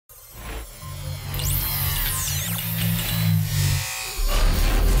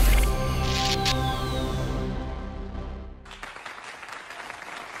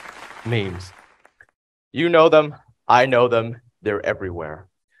Memes. You know them, I know them, they're everywhere.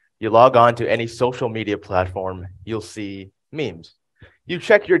 You log on to any social media platform, you'll see memes. You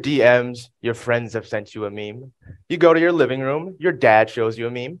check your DMs, your friends have sent you a meme. You go to your living room, your dad shows you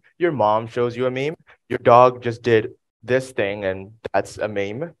a meme, your mom shows you a meme, your dog just did this thing and that's a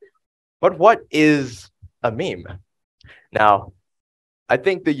meme. But what is a meme? Now, I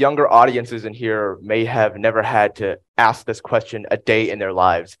think the younger audiences in here may have never had to ask this question a day in their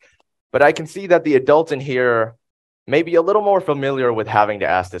lives, but I can see that the adults in here may be a little more familiar with having to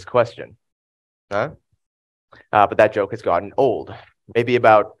ask this question. Huh? But that joke has gotten old. Maybe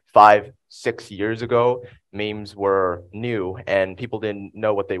about 5, 6 years ago, memes were new and people didn't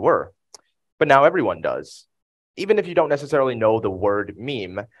know what they were. But now everyone does. Even if you don't necessarily know the word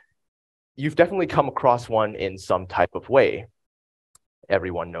meme, you've definitely come across one in some type of way.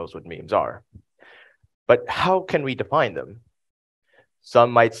 Everyone knows what memes are. But how can we define them?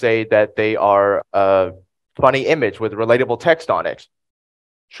 Some might say that they are a funny image with relatable text on it.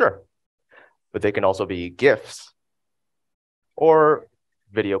 Sure. But they can also be GIFs, or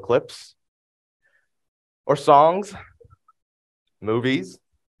video clips, or songs, movies,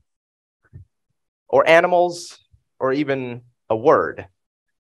 or animals, or even a word.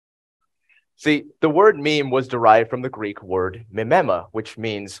 See, the word meme was derived from the Greek word mimema, which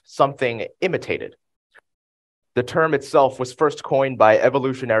means something imitated. The term itself was first coined by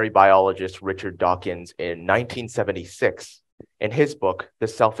evolutionary biologist Richard Dawkins in 1976 in his book, The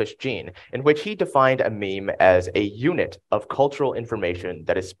Selfish Gene, in which he defined a meme as a unit of cultural information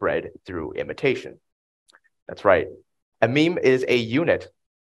that is spread through imitation. That's right. A meme is a unit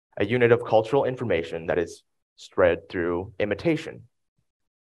of cultural information that is spread through imitation.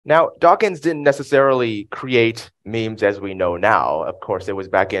 Now, Dawkins didn't necessarily create memes as we know now. Of course, it was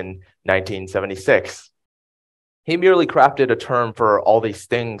back in 1976. He merely crafted a term for all these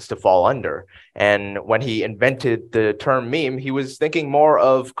things to fall under. And when he invented the term meme, he was thinking more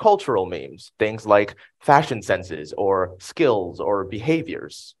of cultural memes, things like fashion senses or skills or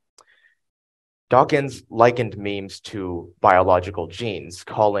behaviors. Dawkins likened memes to biological genes,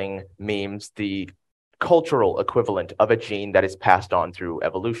 calling memes the cultural equivalent of a gene that is passed on through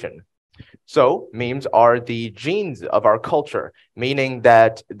evolution. So memes are the genes of our culture, meaning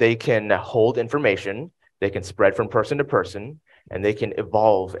that they can hold information, they can spread from person to person, and they can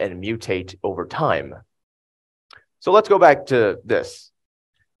evolve and mutate over time. So let's go back to this.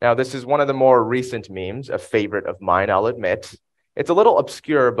 Now, this is one of the more recent memes, a favorite of mine, I'll admit. It's a little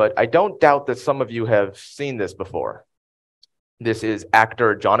obscure, but I don't doubt that some of you have seen this before. This is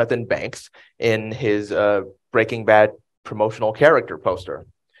actor Jonathan Banks in his Breaking Bad promotional character poster.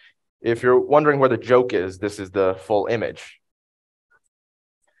 If you're wondering where the joke is, this is the full image.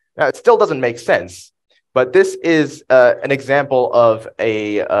 Now, it still doesn't make sense, but this is an example of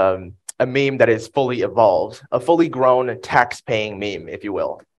a meme that is fully evolved, a fully grown tax-paying meme, if you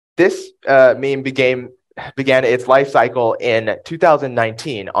will. This meme began its life cycle in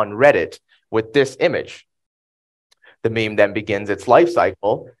 2019 on Reddit with this image. The meme then begins its life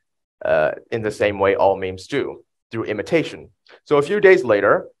cycle in the same way all memes do, through imitation. So a few days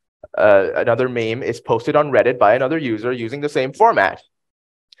later, another meme is posted on Reddit by another user using the same format.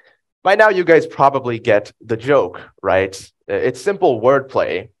 By now, you guys probably get the joke, right? It's simple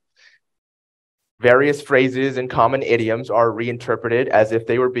wordplay. Various phrases and common idioms are reinterpreted as if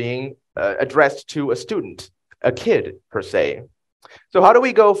they were being addressed to a student, a kid, per se. So how do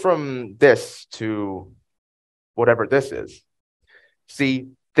we go from this to whatever this is? See,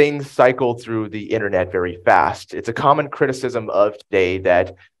 things cycle through the internet very fast. It's a common criticism of today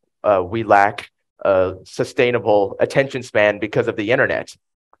that we lack a sustainable attention span because of the internet.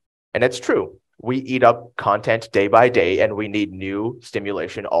 And it's true. We eat up content day by day and we need new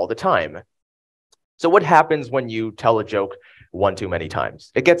stimulation all the time. So what happens when you tell a joke one too many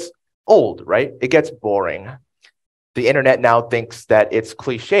times? It gets old, right? It gets boring. The internet now thinks that it's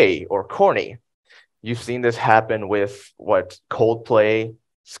cliche or corny. You've seen this happen with Coldplay,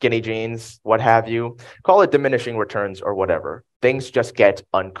 skinny jeans, what have you. Call it diminishing returns or whatever. Things just get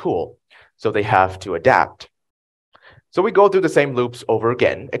uncool, so they have to adapt. So we go through the same loops over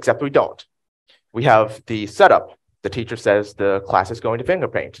again, except we don't. We have the setup. The teacher says the class is going to finger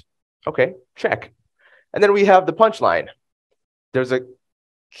paint. Okay, check. And then we have the punchline. There's a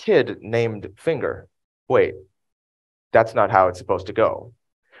kid named Finger. Wait, that's not how it's supposed to go.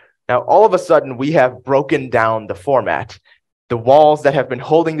 Now, all of a sudden, we have broken down the format. The walls that have been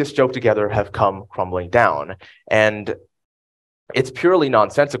holding this joke together have come crumbling down. And it's purely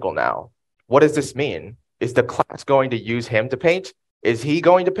nonsensical now. What does this mean? Is the class going to use him to paint? Is he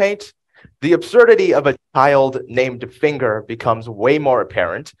going to paint? The absurdity of a child named Finger becomes way more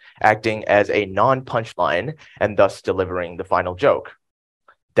apparent, acting as a non-punchline and thus delivering the final joke.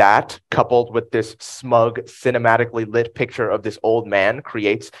 That, coupled with this smug, cinematically lit picture of this old man,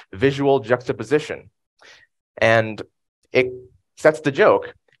 creates visual juxtaposition. And it sets the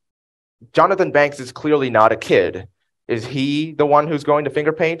joke. Jonathan Banks is clearly not a kid. Is he the one who's going to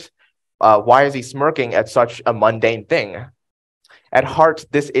finger paint? Why is he smirking at such a mundane thing? At heart,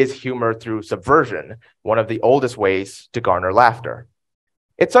 this is humor through subversion, one of the oldest ways to garner laughter.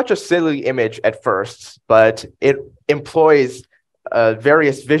 It's such a silly image at first, but it employs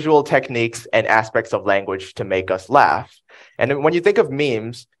various visual techniques and aspects of language to make us laugh. And when you think of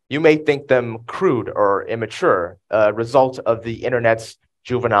memes, you may think them crude or immature, a result of the internet's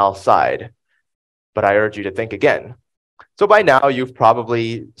juvenile side. But I urge you to think again. So by now, you've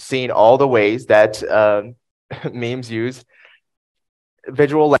probably seen all the ways that memes use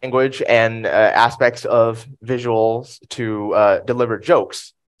visual language and aspects of visuals to deliver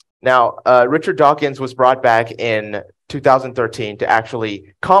jokes. Now, Richard Dawkins was brought back in 2013 to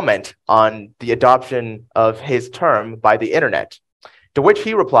actually comment on the adoption of his term by the internet, to which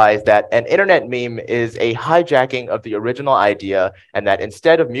he replies that an internet meme is a hijacking of the original idea, and that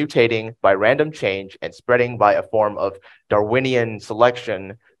instead of mutating by random change and spreading by a form of Darwinian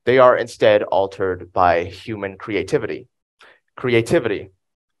selection, they are instead altered by human creativity. Creativity,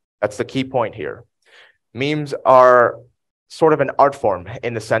 that's the key point here. Memes are sort of an art form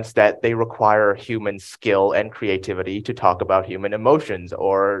in the sense that they require human skill and creativity to talk about human emotions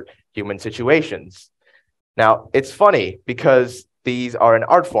or human situations. Now, it's funny because these are an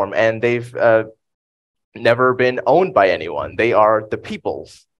art form and they've never been owned by anyone. They are the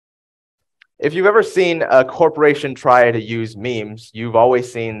people's. If you've ever seen a corporation try to use memes, you've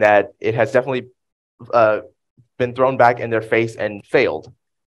always seen that it has definitely been thrown back in their face and failed.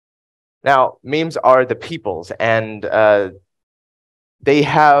 Now, memes are the people's, and they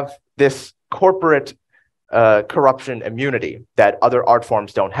have this corporate corruption immunity that other art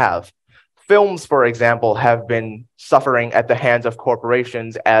forms don't have. Films, for example, have been suffering at the hands of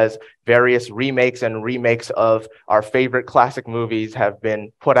corporations as various remakes of our favorite classic movies have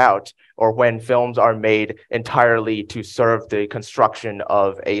been put out, or when films are made entirely to serve the construction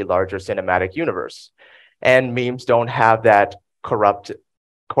of a larger cinematic universe. And memes don't have that corporate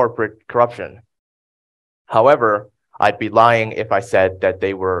corruption. However, I'd be lying if I said that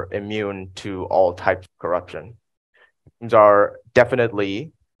they were immune to all types of corruption. Memes are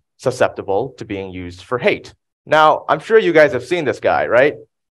definitely susceptible to being used for hate. Now, I'm sure you guys have seen this guy, right?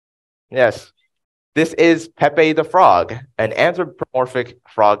 Yes. This is Pepe the Frog, an anthropomorphic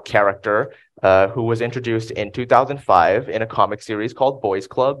frog character who was introduced in 2005 in a comic series called Boys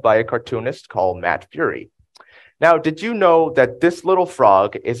Club by a cartoonist called Matt Fury. Now, did you know that this little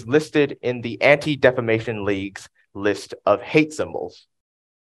frog is listed in the Anti-Defamation League's list of hate symbols?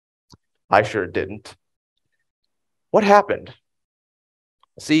 I sure didn't. What happened?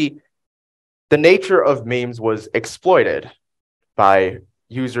 See, the nature of memes was exploited by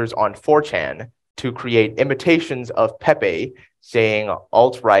users on 4chan to create imitations of Pepe saying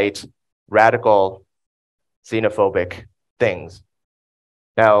alt-right, radical, xenophobic things.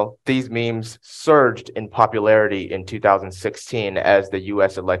 Now, these memes surged in popularity in 2016 as the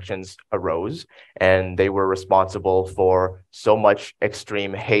US elections arose, and they were responsible for so much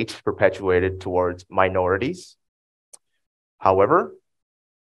extreme hate perpetuated towards minorities. However,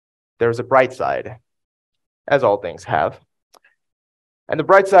 there's a bright side, as all things have. And the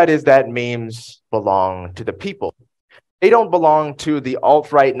bright side is that memes belong to the people. They don't belong to the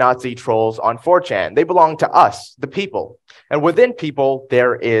alt-right Nazi trolls on 4chan. They belong to us, the people. And within people,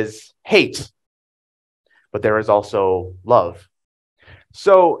 there is hate, but there is also love.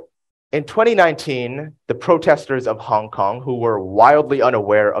 So in 2019, the protesters of Hong Kong, who were wildly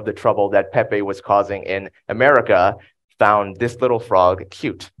unaware of the trouble that Pepe was causing in America, found this little frog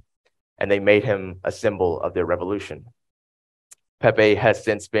cute, and they made him a symbol of their revolution. Pepe has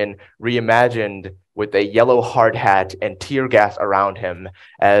since been reimagined with a yellow hard hat and tear gas around him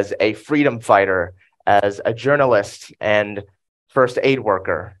as a freedom fighter, as a journalist and first aid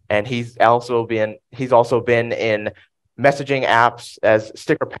worker. And he's also been in messaging apps as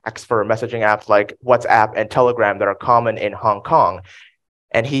sticker packs for messaging apps like WhatsApp and Telegram that are common in Hong Kong.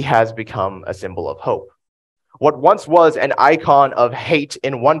 And he has become a symbol of hope. What once was an icon of hate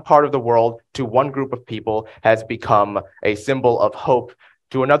in one part of the world to one group of people has become a symbol of hope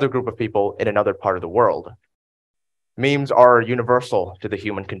to another group of people in another part of the world. Memes are universal to the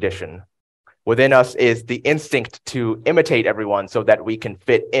human condition. Within us is the instinct to imitate everyone so that we can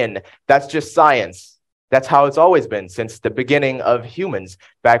fit in. That's just science. That's how it's always been since the beginning of humans,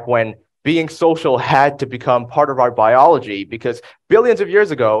 back when Being social had to become part of our biology because billions of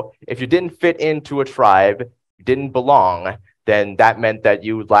years ago, if you didn't fit into a tribe, you didn't belong, then that meant that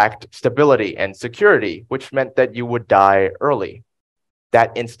you lacked stability and security, which meant that you would die early.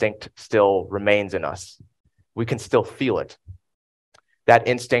 That instinct still remains in us. We can still feel it. That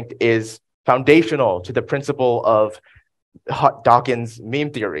instinct is foundational to the principle of Dawkins'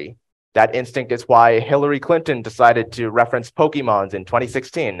 meme theory. That instinct is why Hillary Clinton decided to reference Pokemons in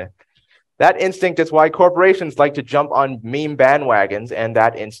 2016. That instinct is why corporations like to jump on meme bandwagons, and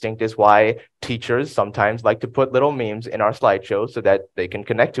that instinct is why teachers sometimes like to put little memes in our slideshows so that they can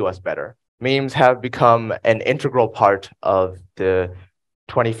connect to us better. Memes have become an integral part of the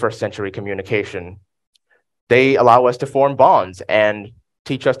 21st century communication. They allow us to form bonds and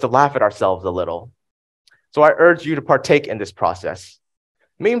teach us to laugh at ourselves a little. So I urge you to partake in this process.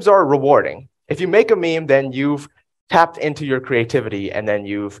 Memes are rewarding. If you make a meme, then you've tapped into your creativity and then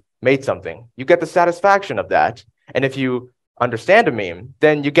you've made something. You get the satisfaction of that. And if you understand a meme,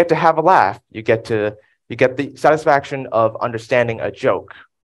 then you get to have a laugh. You get the satisfaction of understanding a joke.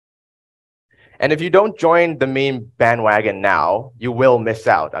 And if you don't join the meme bandwagon now, you will miss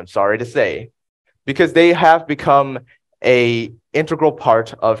out, I'm sorry to say, because they have become an integral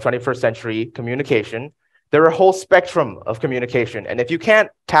part of 21st century communication. They're a whole spectrum of communication. And if you can't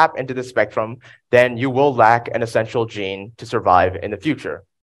tap into the spectrum, then you will lack an essential gene to survive in the future.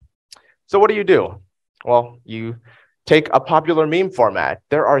 So what do? Well, you take a popular meme format.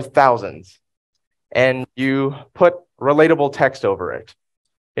 There are thousands. And you put relatable text over it.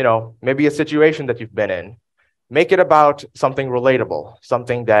 You know, maybe a situation that you've been in. Make it about something relatable,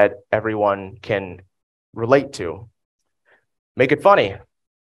 something that everyone can relate to. Make it funny.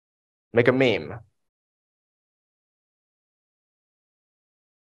 Make a meme.